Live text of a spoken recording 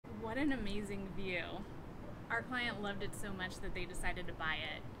What an amazing view. Our client loved it so much that they decided to buy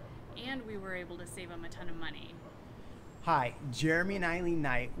it, and we were able to save them a ton of money. Hi, Jeremy and Eileen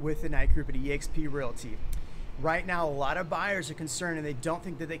Knight with the Knight Group at eXp Realty. Right now, a lot of buyers are concerned and they don't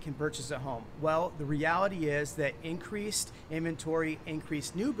think that they can purchase a home. Well, the reality is that increased inventory,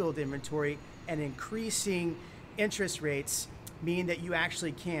 increased new build inventory, and increasing interest rates mean that you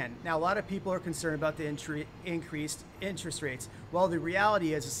actually can. Now, a lot of people are concerned about the increased interest rates. Well, the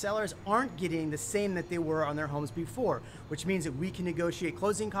reality is the sellers aren't getting the same that they were on their homes before, which means that we can negotiate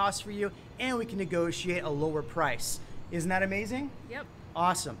closing costs for you and we can negotiate a lower price. Isn't that amazing? Yep.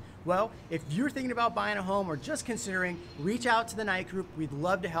 Awesome. Well, if you're thinking about buying a home or just considering, reach out to the Knight Group. We'd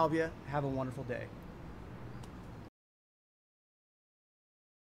love to help you. Have a wonderful day.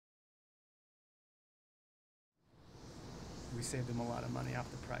 We saved them a lot of money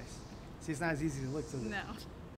off the price. See, it's not as easy as it looks, is it? No.